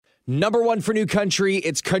Number one for New Country,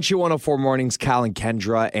 it's Country 104 Mornings, Kyle and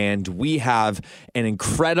Kendra, and we have an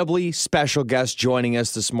incredibly special guest joining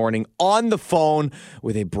us this morning on the phone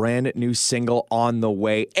with a brand new single on the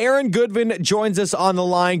way. Aaron Goodvin joins us on the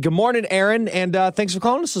line. Good morning, Aaron, and thanks for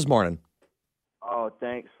calling us this morning. Oh,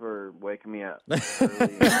 thanks for waking me up early.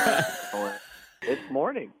 It's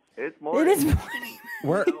morning. It's morning. It is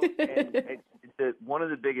morning. One of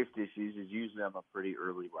the biggest issues is usually I'm a pretty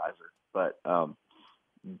early riser, but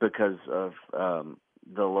because of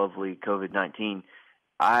the lovely COVID-19,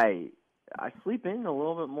 I sleep in a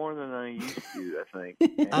little bit more than I used to, I think.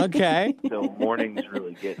 Okay. So mornings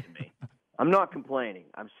really get to me. I'm not complaining.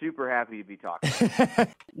 I'm super happy to be talking.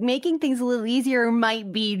 Making things a little easier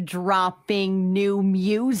might be dropping new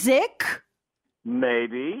music.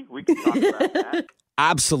 Maybe. We can talk about that.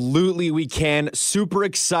 Absolutely, we can. Super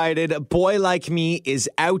excited. Boy Like Me is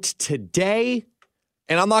out today.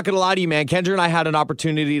 And I'm not going to lie to you, man. Kendra and I had an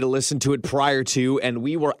opportunity to listen to it prior to, and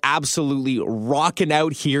we were absolutely rocking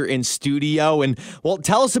out here in studio. And, well,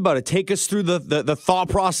 tell us about it. Take us through the thought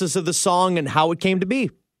process of the song and how it came to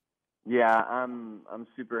be. Yeah, I'm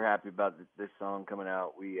super happy about this song coming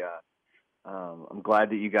out. I'm glad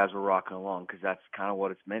that you guys were rocking along because that's kind of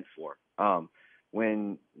what it's meant for.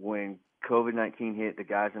 When COVID-19 hit, the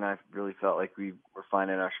guys and I really felt like we were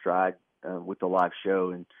finding our stride with the live show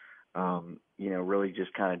and really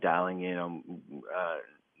just kind of dialing in on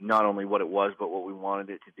not only what it was, but what we wanted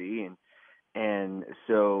it to be. And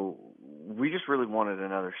so we just really wanted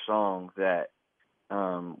another song that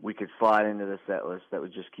we could slide into the set list that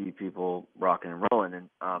would just keep people rocking and rolling. And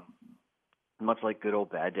much like Good Old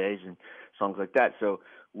Bad Days and songs like that. So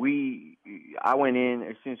I went in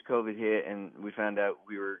as soon as COVID hit and we found out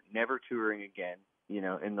we were never touring again,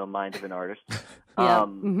 in the mind of an artist. Yeah.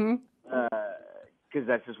 Because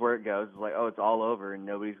that's just where it goes. It's like, it's all over and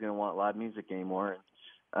nobody's going to want live music anymore.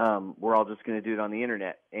 And we're all just going to do it on the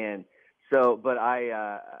internet. And so, but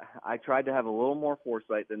I tried to have a little more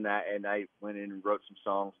foresight than that. And I went in and wrote some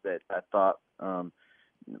songs that I thought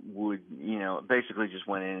would, basically just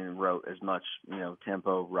went in and wrote as much,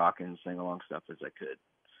 tempo, rock and sing along stuff as I could.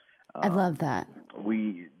 I love that.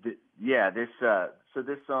 This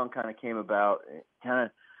song kind of came about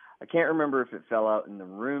I can't remember if it fell out in the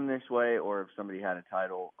room this way or if somebody had a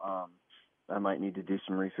title. I might need to do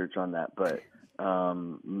some research on that. But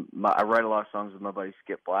I write a lot of songs with my buddy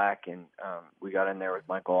Skip Black, and we got in there with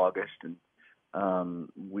Michael August, and I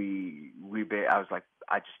was like,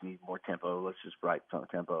 I just need more tempo. Let's just write some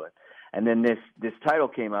tempo. And then this title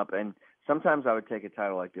came up, and sometimes I would take a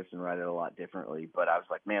title like this and write it a lot differently. But I was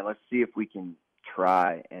like, man, let's see if we can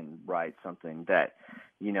try and write something that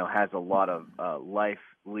has a lot of life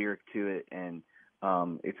lyric to it, and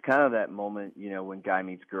it's kind of that moment when guy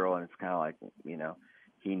meets girl, and it's kind of like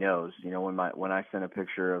he knows when I sent a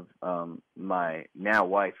picture of my now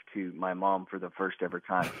wife to my mom for the first ever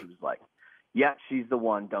time, she was like, yeah, she's the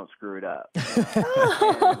one, don't screw it up.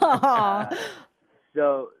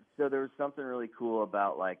 So there was something really cool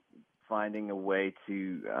about like finding a way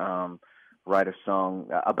to write a song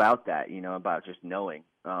about that, about just knowing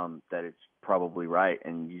that it's probably right,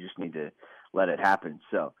 and you just need to let it happen.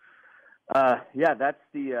 So, that's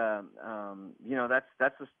the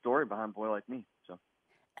that's the story behind Boy Like Me. So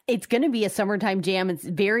it's going to be a summertime jam. It's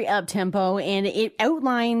very up tempo, and it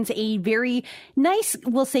outlines a very nice,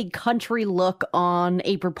 we'll say, country look on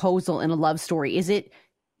a proposal and a love story. Is it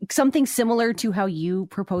something similar to how you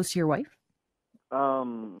proposed to your wife?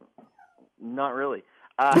 Not really.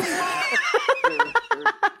 I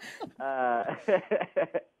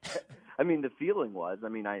mean, the feeling was. I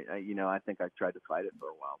mean, I think I tried to fight it for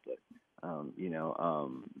a while, but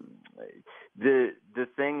the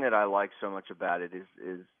thing that I like so much about it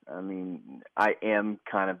is I mean, I am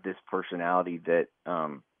kind of this personality that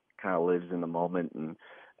kind of lives in the moment, and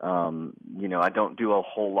I don't do a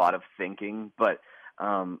whole lot of thinking, but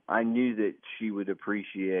I knew that she would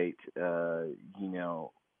appreciate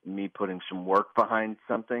me putting some work behind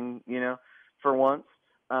something, for once.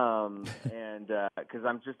 And because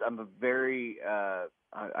I'm a very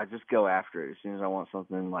I just go after it as soon as I want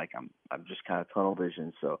something. Like I'm just kind of tunnel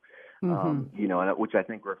vision. So and which I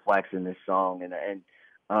think reflects in this song, and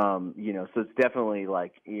so it's definitely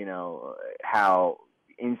like how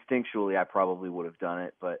instinctually I probably would have done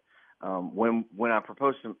it, but when I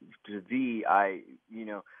proposed to V,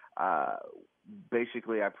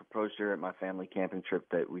 basically I proposed to her at my family camping trip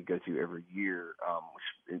that we go to every year,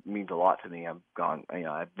 which it means a lot to me. I've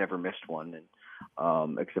never missed one,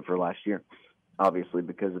 and except for last year, obviously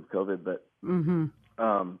because of COVID. But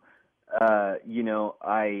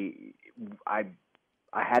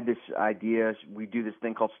I had this idea. We do this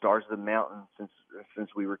thing called Stars of the Mountain since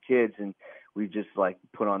we were kids, and we just like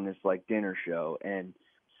put on this like dinner show. And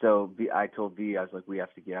so I told V, I was like, we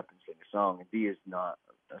have to get up and sing a song. And V is not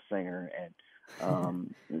a singer, and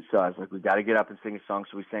so I was like, we got to get up and sing a song.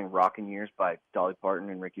 So we sang "Rockin' Years" by Dolly Parton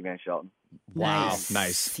and Ricky Van Shelton. Wow,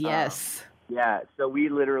 nice. Yes. Yeah. So we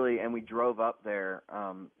literally, and we drove up there.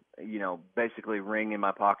 Basically ring in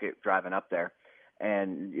my pocket driving up there.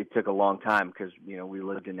 And it took a long time because, we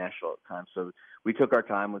lived in Nashville at the time. So we took our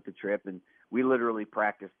time with the trip, and we literally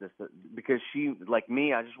practiced this because she, like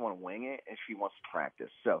me, I just want to wing it, and she wants to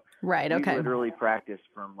practice. So right, okay. We literally practiced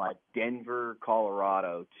from like Denver,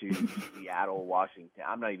 Colorado to Seattle, Washington.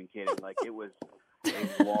 I'm not even kidding. Like it was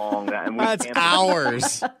a long. And that's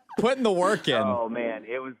hours putting the work in. Oh man,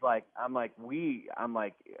 it was like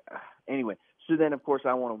anyway. So then, of course,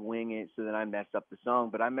 I want to wing it. So then I mess up the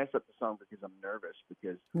song, but I mess up the song because I'm nervous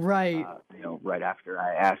because, right, right after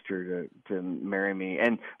I asked her to marry me.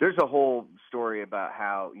 And there's a whole story about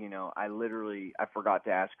how, I forgot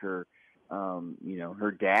to ask her,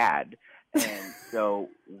 her dad. And so,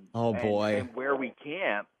 oh boy, and where we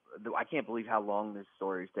camp, I can't believe how long this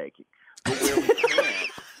story is taking. But where we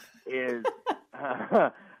camp is,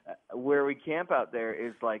 where we camp out there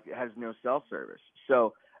is like, has no cell service.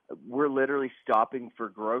 So, we're literally stopping for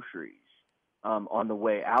groceries on the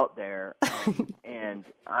way out there. And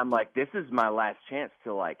I'm like, this is my last chance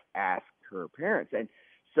to like ask her parents. And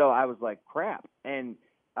so I was like, crap. And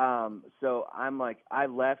so I'm like, I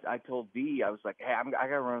left. I told V, I was like, hey, I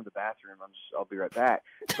got to run to the bathroom. I'll be right back.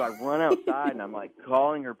 So I run outside and I'm like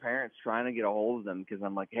calling her parents, trying to get a hold of them. Cause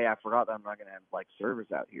I'm like, hey, I forgot that I'm not going to have like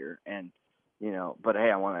service out here. And, but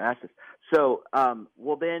hey, I want to ask this. So,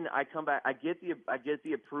 well, then I come back. I get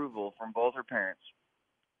the approval from both her parents,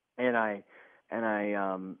 and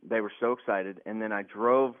they were so excited. And then I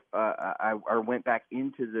drove. I went back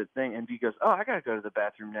into the thing, and he goes, "Oh, I gotta go to the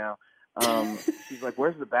bathroom now." She's like,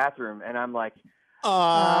 "Where's the bathroom?" And I'm like,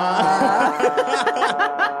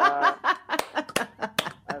 I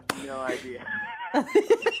have no idea.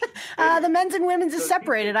 The men's and women's is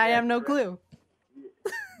separated. I have no clue.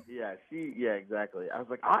 Yeah, exactly. I was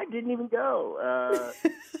like, I didn't even go.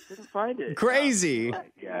 Didn't find it. Crazy.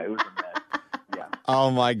 Yeah, it was a mess. Yeah.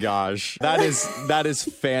 Oh my gosh, that is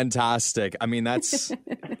fantastic. I mean, that's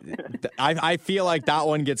I feel like that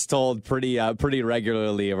one gets told pretty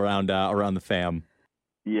regularly around the fam.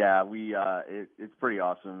 Yeah, it's pretty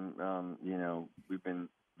awesome. We've been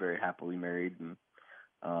very happily married, and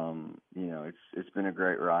it's been a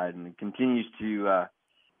great ride, and it continues to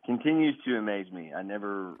amaze me. I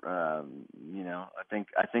never, I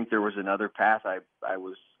think there was another path I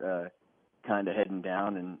was kind of heading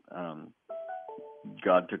down, and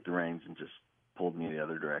God took the reins and just pulled me the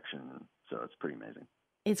other direction. So it's pretty amazing.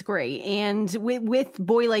 It's great. And with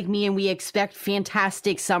Boy Like Me, and we expect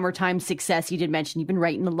fantastic summertime success. You did mention you've been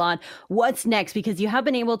writing a lot. What's next? Because you have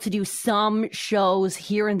been able to do some shows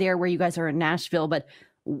here and there where you guys are in Nashville, but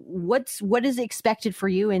what is expected for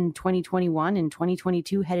you in 2021 and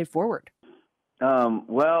 2022 headed forward?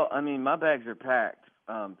 Well, I mean, my bags are packed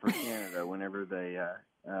for Canada whenever they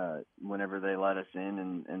let us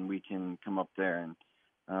in and we can come up there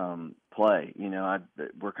and play.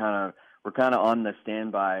 We're kind of on the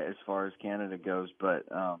standby as far as Canada goes, but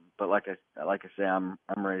like I say, I'm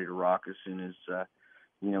ready to rock as soon as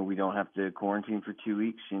we don't have to quarantine for 2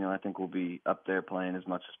 weeks. I think we'll be up there playing as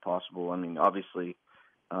much as possible. I mean, obviously.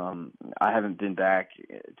 I haven't been back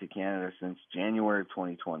to Canada since January of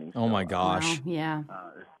 2020. Oh my gosh! Wow, yeah,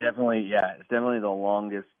 it's definitely the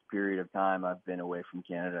longest period of time I've been away from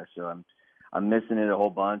Canada. So I'm missing it a whole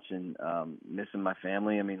bunch and missing my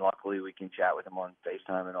family. I mean, luckily we can chat with them on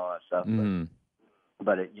FaceTime and all that stuff.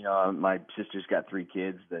 But my sister's got 3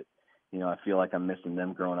 kids that I feel like I'm missing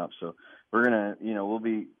them growing up. So we're gonna we'll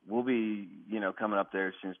be coming up there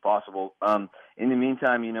as soon as possible. In the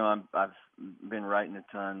meantime, I've been writing a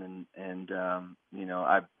ton, and I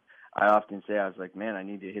often say, I was like, man, I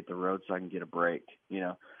need to hit the road so I can get a break.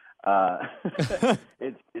 It's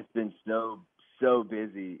been so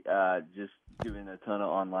busy, just doing a ton of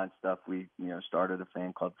online stuff. We started a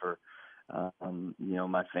fan club for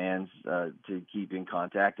my fans to keep in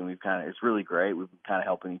contact, and it's really great. We've been kind of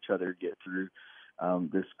helping each other get through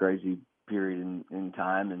this crazy period in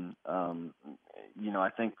time, and I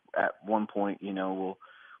think at one point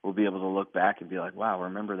we'll be able to look back and be like, wow,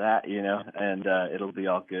 remember that, and it'll be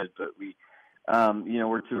all good. But we're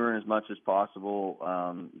touring as much as possible.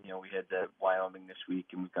 We head to Wyoming this week,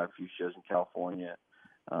 and we've got a few shows in California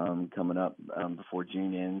coming up before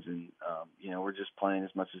June ends, and we're just playing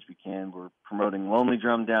as much as we can. We're promoting Lonely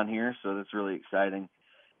Drum down here, so that's really exciting.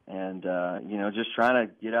 just trying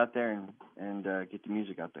to get out there and get the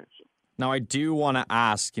music out there. So. Now, I do want to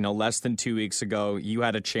ask, less than 2 weeks ago, you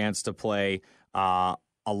had a chance to play a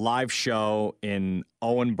live show in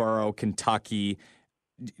Owensboro, Kentucky.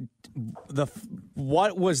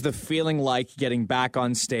 What was the feeling like getting back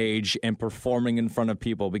on stage and performing in front of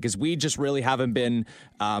people? Because we just really haven't been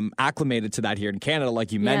acclimated to that here in Canada,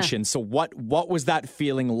 like you mentioned. So what was that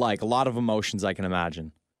feeling like? A lot of emotions, I can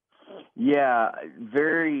imagine. Yeah,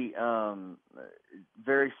 very,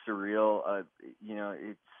 very surreal. I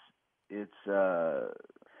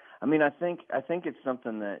think it's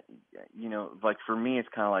something that, like for me, it's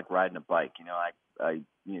kind of like riding a bike. I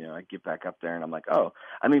get back up there and I'm like, oh,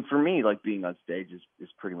 for me, like being on stage is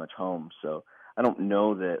pretty much home. So I don't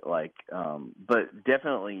know that but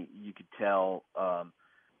definitely you could tell,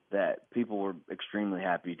 that people were extremely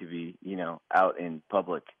happy to be, out in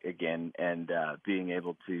public again and, being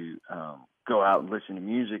able to, go out and listen to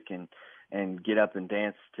music and get up and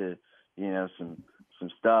dance to, some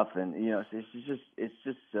stuff. And, it's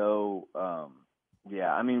just so,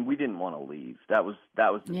 we didn't want to leave. That was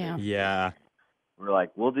the thing. Yeah. We're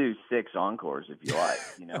like, we'll do 6 encores if you like,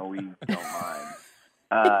 we don't mind.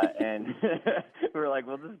 And we're like,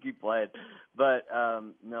 we'll just keep playing. But,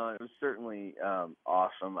 no, it was certainly,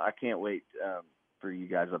 awesome. I can't wait, for you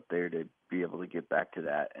guys up there to be able to get back to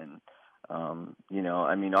that. And,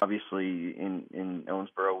 obviously in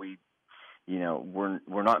Owensboro,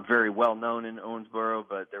 we're not very well known in Owensboro,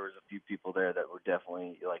 but there was a few people there that were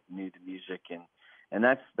definitely like new to music. And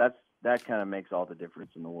that kind of makes all the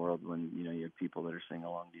difference in the world when, you have people that are singing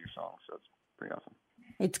along to your songs. So it's pretty awesome.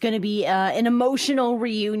 It's going to be an emotional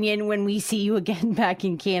reunion when we see you again back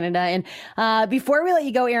in Canada. And before we let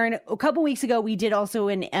you go, Aaron, a couple weeks ago, we did also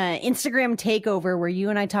an Instagram takeover where you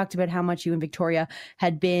and I talked about how much you and Victoria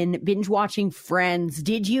had been binge watching Friends.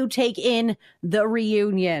 Did you take in the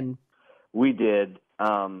reunion? We did.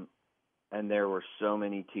 And there were so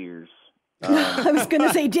many tears. I was going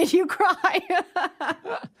to say, did you cry?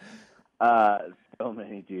 So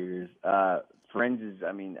many tears. Friends is,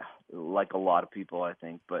 like a lot of people, I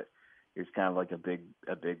think, but it's kind of like a big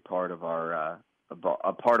part of our,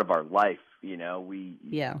 a part of our life. We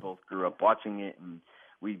both grew up watching it, and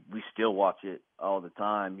we still watch it all the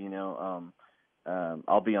time.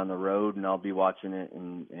 I'll be on the road and I'll be watching it,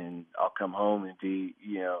 and I'll come home and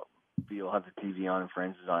you'll have the TV on and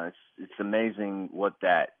Friends is on. It's amazing what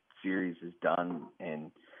that series has done, and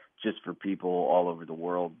just for people all over the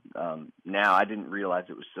world. Now I didn't realize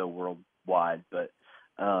it was so worldwide, but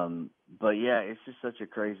yeah, it's just such a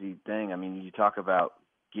crazy thing. You talk about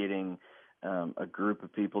getting a group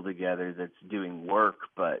of people together that's doing work,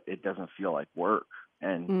 but it doesn't feel like work.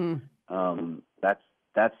 And that's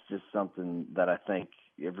just something that I think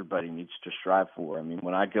everybody needs to strive for.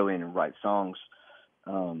 When I go in and write songs,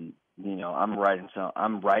 I'm writing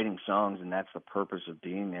songs, and that's the purpose of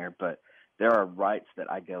being there. But there are writes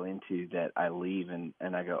that I go into that I leave and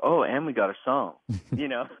I go, oh, and we got a song. It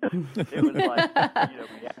was like,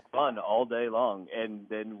 we had fun all day long, and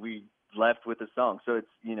then we left with a song. So it's,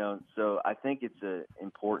 so I think it's a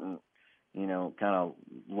important, kind of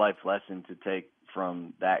life lesson to take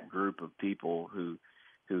from that group of people who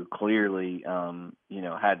clearly,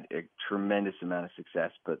 had a tremendous amount of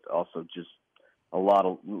success, but also just a lot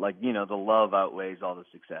of the love outweighs all the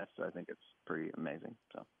success. So I think it's pretty amazing.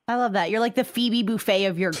 So I love that. You're like the Phoebe Buffet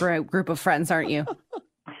of your group of friends, aren't you?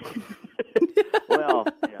 Well,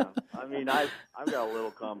 yeah. I've got a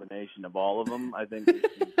little combination of all of them. I think there's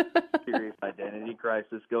some serious identity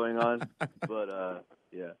crisis going on, but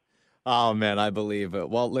yeah. Oh, man, I believe it.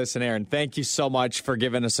 Well, listen, Aaron, thank you so much for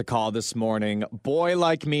giving us a call this morning. Boy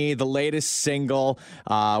Like Me, the latest single,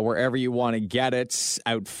 wherever you want to get it,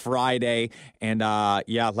 out Friday. And,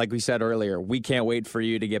 like we said earlier, we can't wait for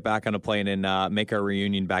you to get back on a plane and make our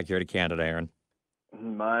reunion back here to Canada, Aaron.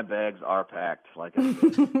 My bags are packed, like I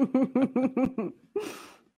said.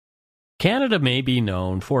 Canada may be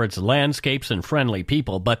known for its landscapes and friendly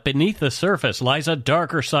people, but beneath the surface lies a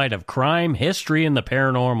darker side of crime, history, and the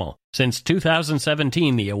paranormal. Since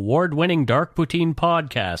 2017, the award-winning Dark Poutine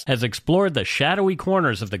podcast has explored the shadowy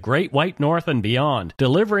corners of the Great White North and beyond,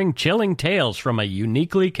 delivering chilling tales from a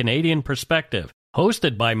uniquely Canadian perspective.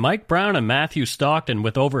 Hosted by Mike Brown and Matthew Stockton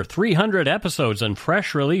with over 300 episodes and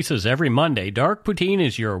fresh releases every Monday, Dark Poutine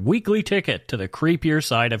is your weekly ticket to the creepier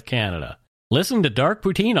side of Canada. Listen to Dark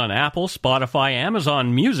Poutine on Apple, Spotify,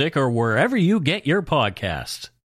 Amazon Music, or wherever you get your podcasts.